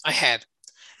I had.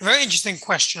 A very interesting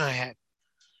question I had,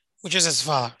 which is as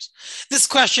follows. This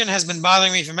question has been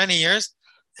bothering me for many years.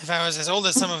 If I was as old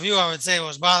as some of you, I would say it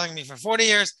was bothering me for 40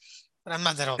 years, but I'm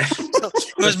not that old. So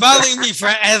it was bothering me for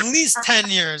at least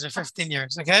 10 years or 15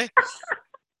 years, okay?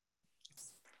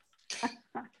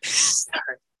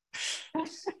 Sorry.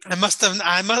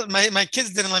 My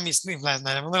kids didn't let me sleep last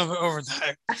night. I'm a little bit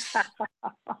overtired.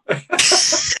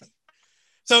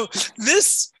 So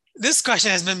this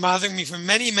question has been bothering me for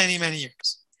many, many, many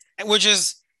years, which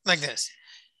is like this.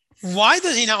 Why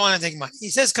does he not want to take money? He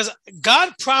says, because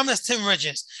God promised him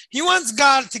riches. He wants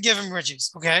God to give him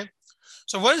riches, okay?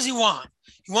 So what does he want?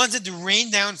 He wants it to rain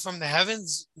down from the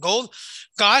heavens, gold.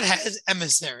 God has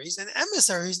emissaries, and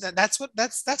emissaries, that's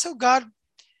how God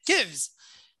gives,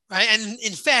 right? And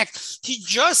in fact, he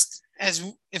just, as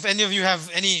if any of you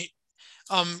have any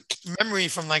memory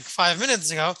from like 5 minutes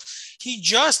ago, he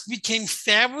just became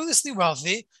fabulously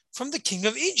wealthy from the king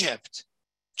of Egypt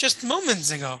just moments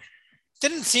ago.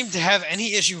 Didn't seem to have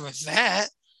any issue with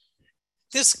that.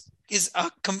 This is a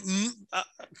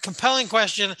compelling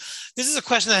question. This is a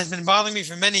question that has been bothering me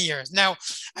for many years. Now,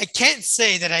 I can't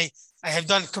say that I have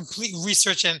done complete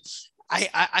research, and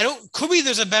I don't, could be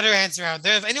there's a better answer out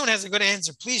there. If anyone has a good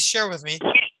answer, please share with me.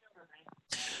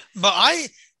 But I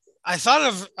thought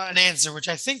of an answer which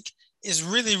I think is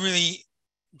really, really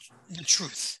the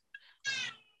truth.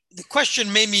 The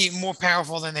question may be more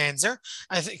powerful than the answer.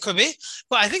 I think could be,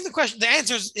 but I think the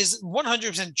answer is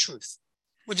 100% truth,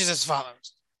 which is as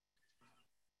follows.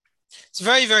 It's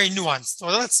very, very nuanced. So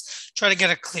let's try to get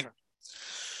it clear.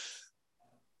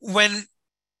 When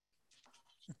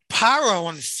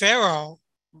Pharaoh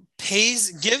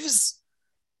gives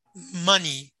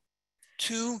money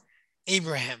to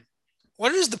Abraham,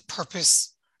 what is the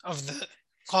purpose of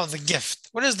called the gift?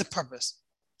 What is the purpose?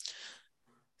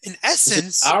 In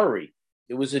essence,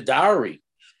 it was a dowry.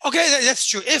 Okay, that's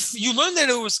true. If you learn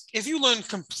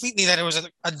completely that it was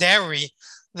a dowry,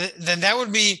 then that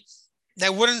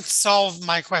wouldn't solve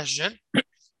my question.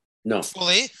 No.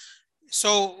 Fully.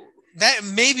 So that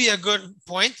may be a good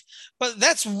point, but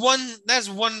that's one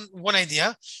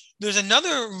idea. There's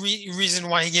another reason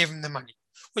why he gave him the money,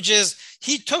 which is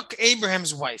he took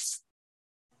Abraham's wife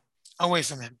away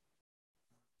from him.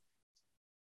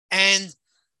 And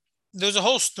there's a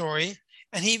whole story,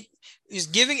 and he is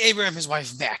giving Abraham his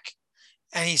wife back.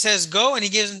 And he says, go, and he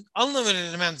gives him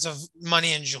unlimited amounts of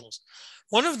money and jewels.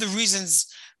 One of the reasons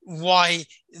why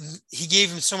he gave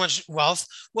him so much wealth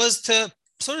was to,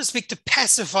 so to speak, to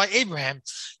pacify Abraham,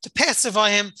 to pacify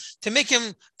him, to make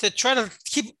him, to try to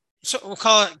keep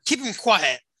him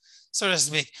quiet, so to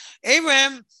speak.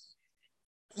 Abraham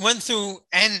went through,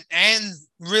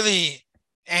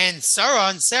 and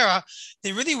Sarah,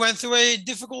 they really went through a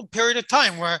difficult period of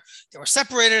time where they were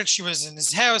separated. She was in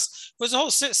his house. It was a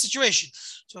whole situation.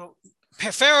 So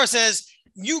Pharaoh says,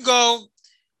 you go.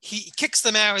 He kicks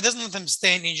them out. He doesn't let them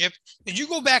stay in Egypt. Did you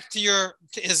go back to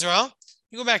Israel?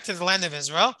 You go back to the land of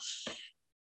Israel.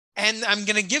 And I'm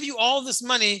going to give you all this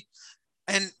money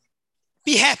and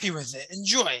be happy with it.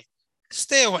 Enjoy.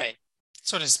 Stay away,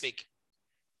 so to speak.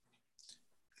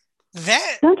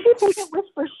 Don't you think it was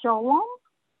for Shalom?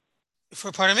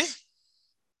 Pardon me?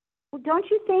 Well, don't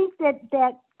you think that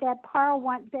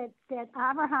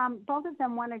Abraham, both of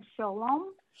them wanted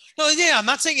Shalom? No, yeah, I'm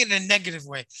not saying it in a negative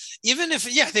way. Even if,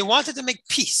 they wanted to make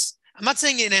peace. I'm not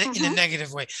saying it in a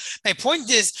negative way. My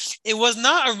point is, it was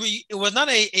not a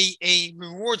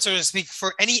reward, so to speak,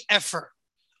 for any effort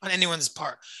on anyone's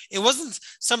part. It wasn't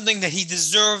something that he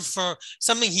deserved for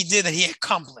something he did that he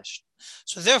accomplished.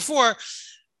 So therefore,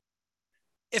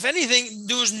 if anything,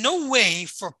 there was no way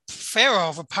for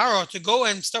Pharaoh to go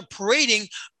and start parading,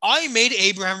 I made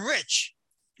Abraham rich.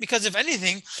 Because if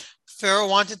anything, Pharaoh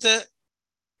wanted to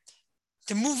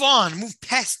move on, move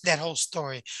past that whole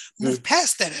story, move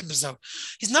past that episode.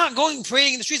 He's not going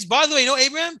parading in the streets. By the way,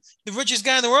 Abraham, the richest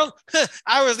guy in the world?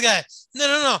 I was the guy.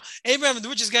 No. Abraham, the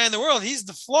richest guy in the world. He's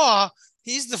the flaw.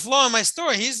 He's the flaw in my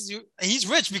story. He's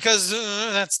rich because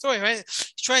that story, right?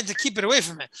 He's trying to keep it away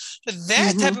from it. So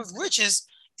that type of riches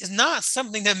is not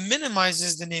something that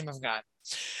minimizes the name of God.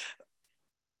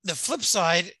 The flip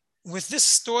side, with this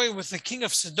story with the king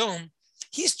of Sodom,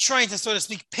 he's trying to, so to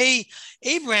speak, pay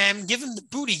Abraham, give him the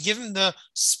booty, give him the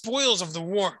spoils of the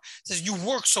war. He says, you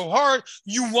work so hard,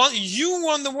 you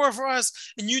won the war for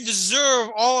us, and you deserve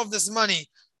all of this money.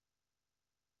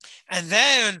 And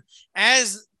then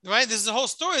as right, this is a whole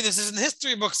story. This is in the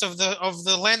history books of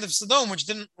the land of Sodom, which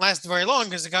didn't last very long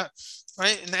because it got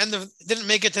right in the end of it didn't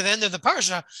make it to the end of the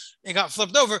parsha. It got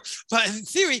flipped over. But in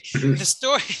theory, the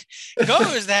story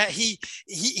goes that he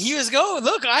was going,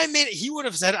 look, he would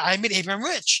have said, I made Abraham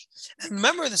rich. And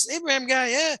remember this Abraham guy,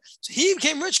 yeah. So he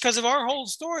became rich because of our whole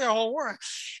story, our whole war.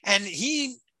 And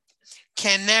he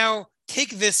can now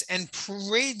take this and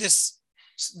parade this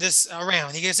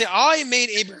around. He can say, I made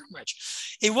Abraham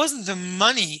rich. It wasn't the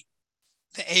money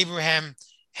that Abraham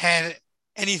had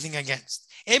anything against.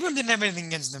 Abraham didn't have anything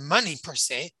against the money per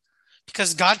se,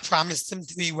 because God promised him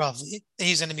to be wealthy, that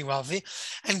he's going to be wealthy,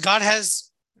 and God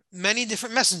has many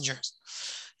different messengers.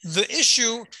 The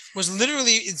issue was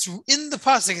literally, it's in the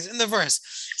pasuk, it's in the verse.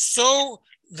 So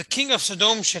the king of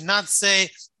Sodom should not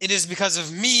say, it is because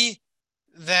of me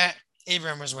that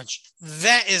Abraham was rich.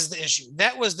 That is the issue.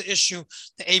 That was the issue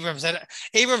that Abraham said.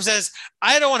 Abraham says,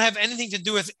 I don't want to have anything to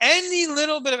do with any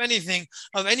little bit of anything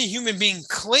of any human being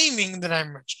claiming that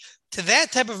I'm rich. To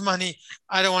that type of money,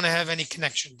 I don't want to have any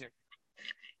connection to.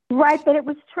 Right, but it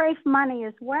was treif money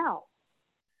as well.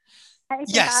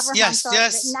 Yes.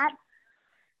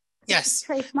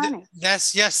 Treif money.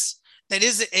 Yes. That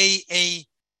is a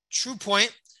true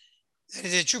point. That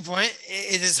is a true point.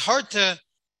 It is hard to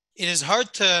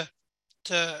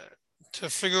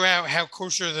figure out how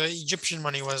kosher the Egyptian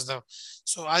money was, though.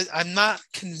 So I'm not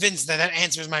convinced that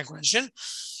answers my question.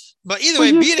 But either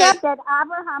way, you said that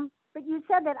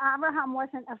Abraham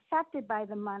wasn't affected by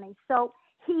the money. So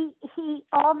he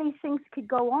all these things could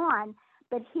go on,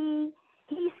 but he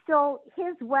still,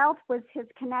 his wealth was his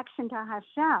connection to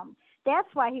Hashem. That's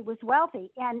why he was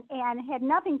wealthy and had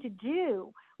nothing to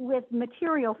do with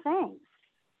material things.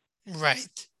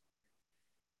 Right.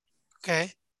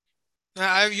 Okay.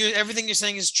 Everything you're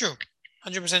saying is true,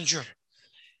 100% true.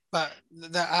 But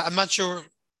I'm not sure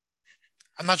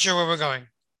where we're going.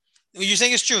 What you're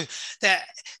saying is true. That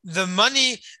the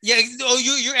money,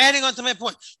 you're adding on to my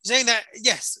point. You're saying that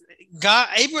yes,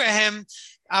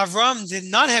 Avram did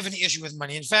not have any issue with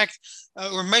money. In fact,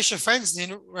 Rabbi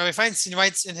Feinstein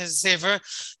writes in his Sefer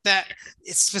that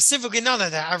it's specifically not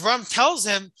like that. Avram tells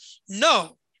him,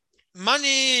 no,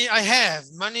 money I have,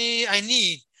 money I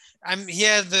need. He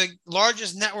had the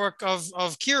largest network of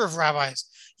kiruv rabbis.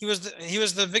 He was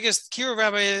the biggest kiruv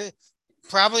rabbi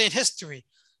probably in history.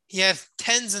 He had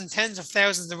tens and tens of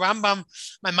thousands. The Rambam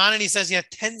Maimonides says he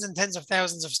had tens and tens of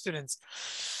thousands of students.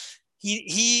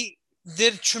 He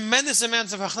did tremendous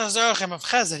amounts of achnas of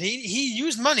chesed. He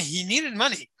used money. He needed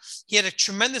money. He had a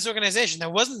tremendous organization.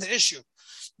 That wasn't the issue.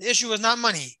 The issue was not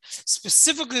money.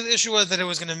 Specifically, the issue was that it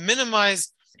was going to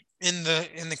minimize in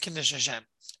the Kiddush Hashem.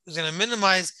 It was going to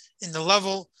minimize in the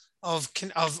level of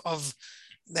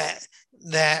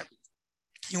that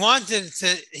he wanted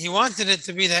it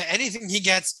to be that anything he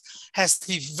gets has to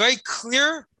be very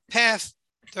clear path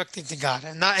directly to God,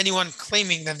 and not anyone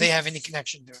claiming that they have any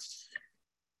connection to it.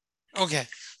 Okay,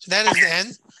 so that is the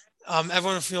end.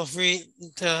 Everyone feel free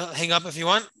to hang up if you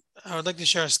want. I would like to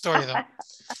share a story though.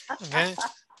 Okay.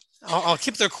 I'll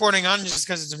keep the recording on just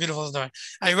because it's a beautiful story.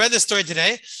 I read this story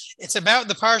today. It's about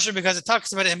the parsha because it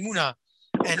talks about Emunah.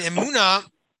 And Emunah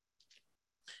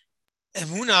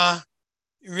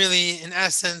really, in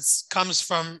essence, comes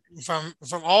from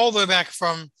all the way back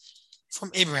from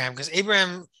Abraham, because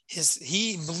Abraham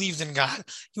he believed in God.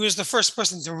 He was the first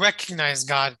person to recognize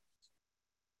God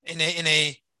in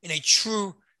a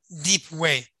true, deep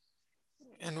way.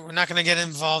 And we're not going to get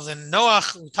involved in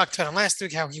Noach. We talked about him last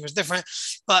week, how he was different,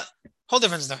 but whole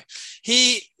different story.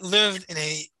 He lived in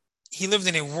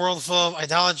a world full of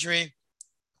idolatry,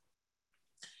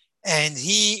 and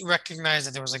he recognized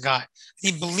that there was a God.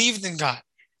 He believed in God.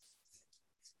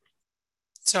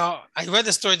 So I read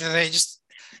the story today. It's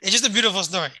just a beautiful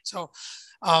story. So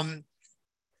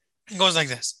it goes like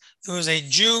this. There was a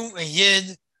Jew, a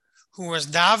Yid, who was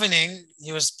davening.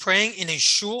 He was praying in a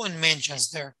shul in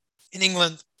Manchester, in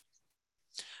England,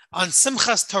 on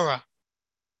Simchas Torah.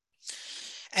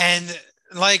 And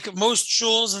like most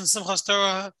shuls in Simchas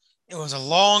Torah, it was a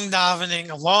long davening,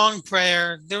 a long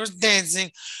prayer. There was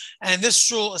dancing. And this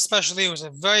shul especially, it was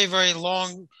a very, very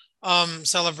long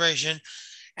celebration.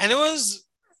 And it was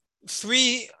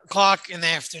 3 o'clock in the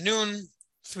afternoon,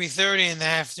 3:30 in the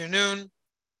afternoon.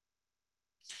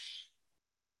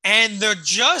 And they're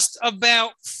just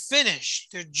about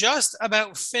finished. The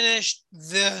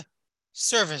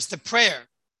service, the prayer.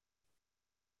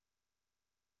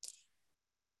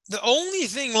 The only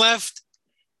thing left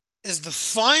is the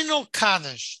final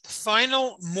Kaddish, the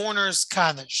final mourner's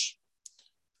Kaddish.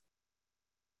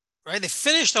 Right? They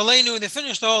finished Aleinu, they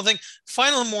finished the whole thing.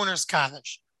 Final mourner's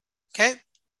Kaddish. Okay?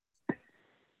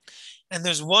 And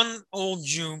there's one old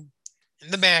Jew in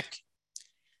the back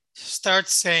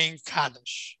starts saying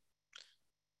Kaddish.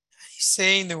 He's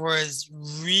saying the words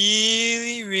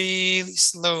really, really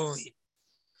slowly.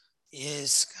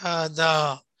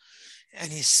 Iskada.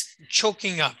 And he's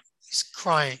choking up. He's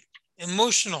crying.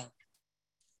 Emotional.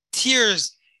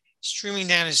 Tears streaming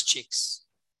down his cheeks.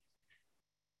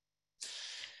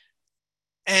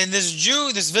 And this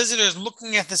Jew, this visitor, is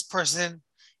looking at this person,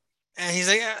 and he's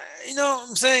like,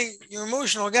 I'm saying you're an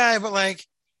emotional guy, but like,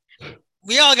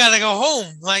 we all gotta go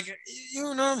home. Like, you know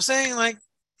what I'm saying? Like,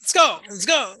 let's go.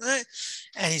 Right?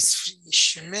 And he's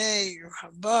Shemay,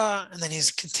 Haba, and then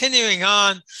he's continuing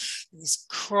on. He's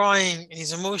crying and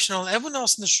he's emotional. Everyone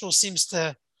else in the shul seems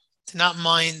to not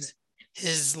mind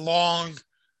his long,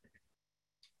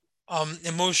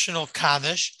 emotional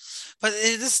Kaddish. But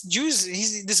this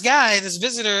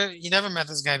visitor, he never met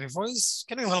this guy before. He's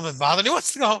getting a little bit bothered. He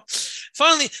wants to go.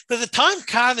 Finally, by the time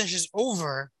Kaddish is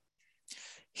over,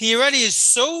 he already is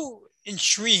so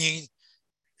intrigued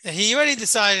that he already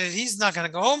decided he's not going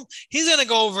to go home. He's going to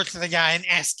go over to the guy and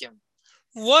ask him,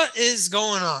 what is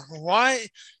going on? Why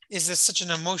is this such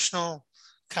an emotional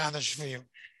Kaddish for you?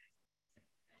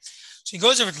 So he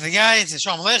goes over to the guy and says,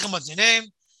 Shalom Aleichem, what's your name? He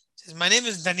says, my name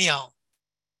is Daniel.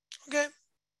 Okay.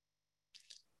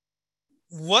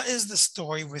 What is the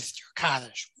story with your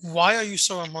Kaddish? Why are you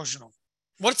so emotional?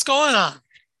 What's going on?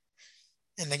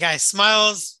 And the guy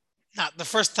smiles. Not the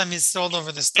first time he's told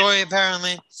over the story,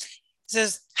 apparently. He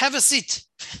says, have a seat.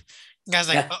 The guy's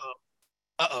like,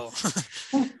 uh-oh.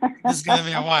 This is going to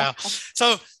be a while.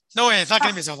 So, no way, it's not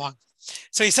going to be so long.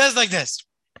 So he says like this.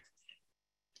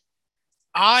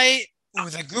 I,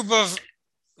 with a group of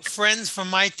friends from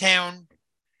my town,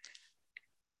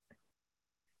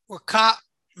 were caught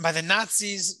by the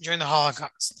Nazis during the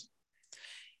Holocaust.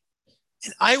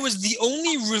 And I was the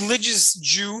only religious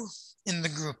Jew in the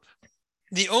group.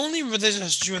 The only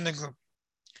religious Jew in the group.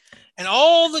 And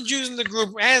all the Jews in the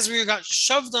group, as we got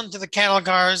shoved onto the cattle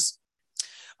cars,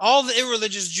 all the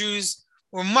irreligious Jews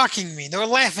were mocking me. They were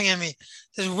laughing at me.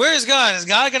 They said, where's God? Is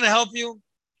God going to help you?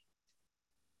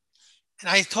 And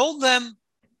I told them,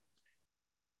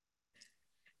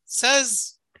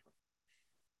 says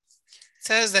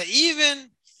that even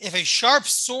if a sharp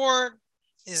sword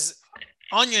is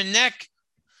on your neck,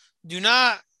 do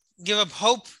not give up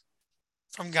hope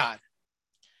from God.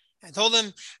 I told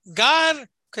them God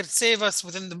could save us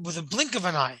with a blink of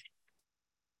an eye.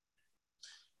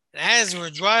 And as we were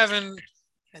driving,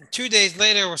 and 2 days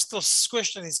later, we're still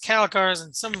squished in these cattle cars,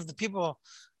 and some of the people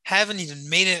haven't even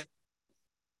made it.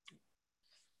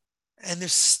 And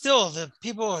there's still the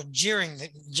people are jeering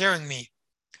me.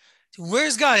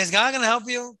 Where's God? Is God going to help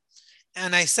you?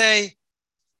 And I say,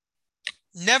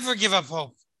 never give up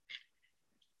hope.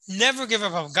 Never give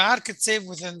up hope. God could save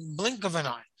within the blink of an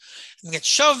eye. We get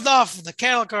shoved off the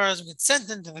cattle cars. We get sent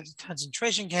into the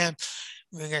concentration camp.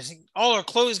 We get all our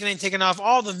clothes getting taken off.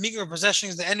 All the meager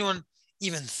possessions that anyone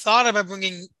even thought about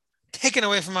bringing taken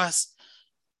away from us.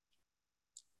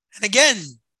 And again,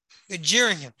 they're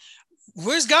jeering him.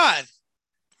 Where's God?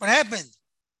 What happened?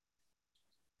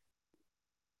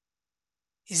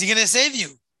 Is he going to save you?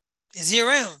 Is he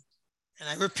around? And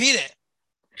I repeat it.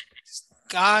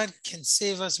 God can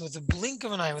save us with a blink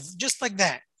of an eye, with just like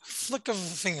that, flick of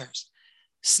the fingers,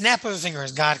 snap of the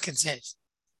fingers, God can save.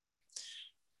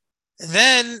 And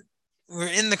then we're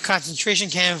in the concentration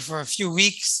camp for a few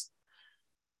weeks,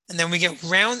 and then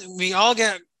we all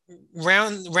get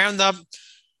round up,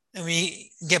 and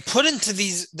we get put into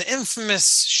the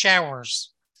infamous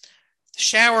showers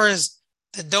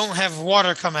that don't have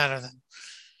water come out of them.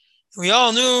 We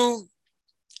all knew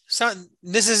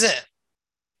this is it.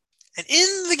 And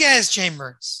in the gas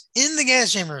chambers,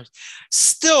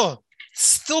 still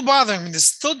bothering me, they're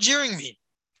still jeering me.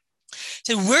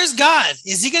 Say, where's God?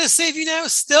 Is he going to save you now?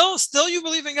 Still you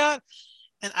believe in God?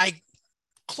 And I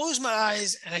close my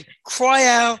eyes and I cry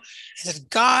out that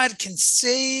God can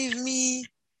save me.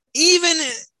 Even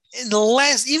in the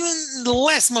last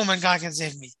moment, God can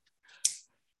save me.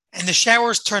 And the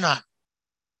showers turn on.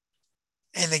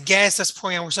 And the gas that's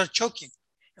pouring out, we start choking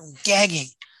and gagging.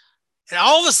 And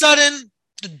all of a sudden,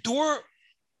 the door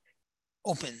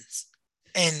opens.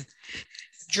 And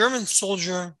a German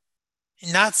soldier,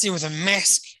 a Nazi with a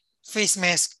mask, face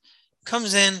mask,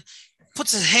 comes in,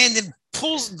 puts his hand in,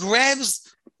 grabs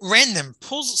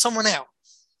someone out.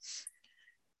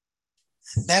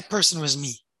 And that person was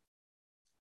me.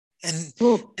 And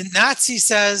the Nazi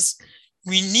says,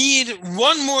 we need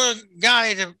one more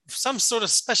guy to some sort of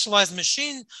specialized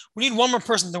machine. We need one more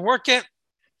person to work it.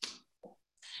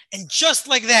 And just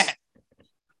like that,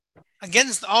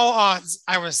 against all odds,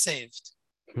 I was saved.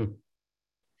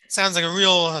 Sounds like a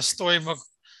real storybook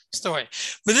story.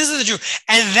 But this is the truth.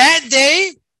 And that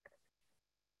day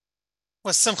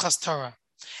was Simchas Torah.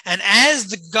 And as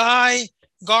the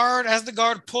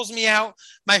guard pulls me out,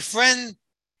 my friend,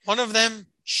 one of them,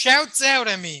 shouts out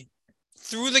at me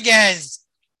through the gas.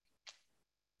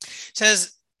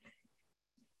 Says,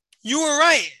 you were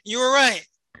right.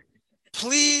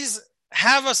 Please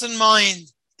have us in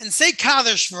mind and say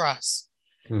Kaddish for us.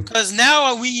 Because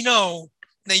now we know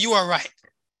that you are right.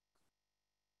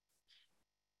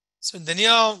 So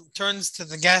Daniel turns to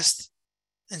the guest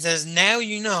and says, now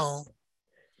you know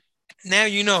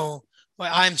why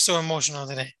I'm so emotional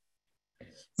today.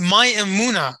 My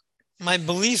emunah, my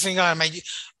belief in God, my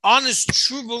honest,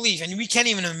 true belief, and we can't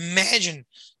even imagine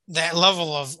that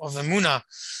level of emunah.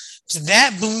 So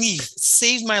that belief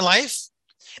saved my life.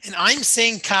 And I'm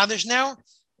saying Kaddish now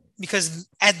because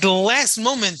at the last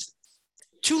moment,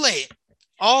 too late,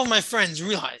 all of my friends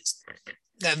realized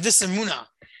that this emunah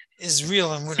is real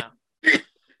emunah.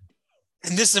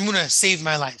 And this emunah saved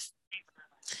my life.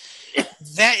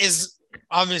 That is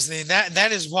obviously,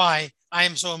 that is why I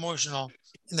am so emotional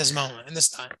in this moment, in this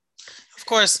time. Of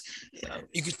course,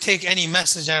 you could take any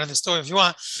message out of the story if you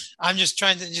want. I'm just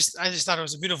I just thought it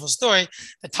was a beautiful story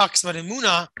that talks about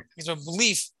emunah, it's a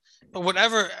belief. But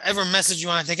whatever message you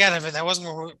want to take out of it, I wasn't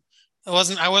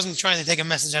trying to take a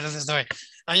message out of the story.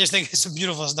 I just think it's a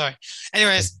beautiful story.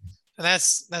 Anyways,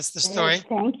 that's the story.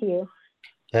 Thank you.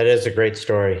 That is a great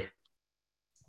story.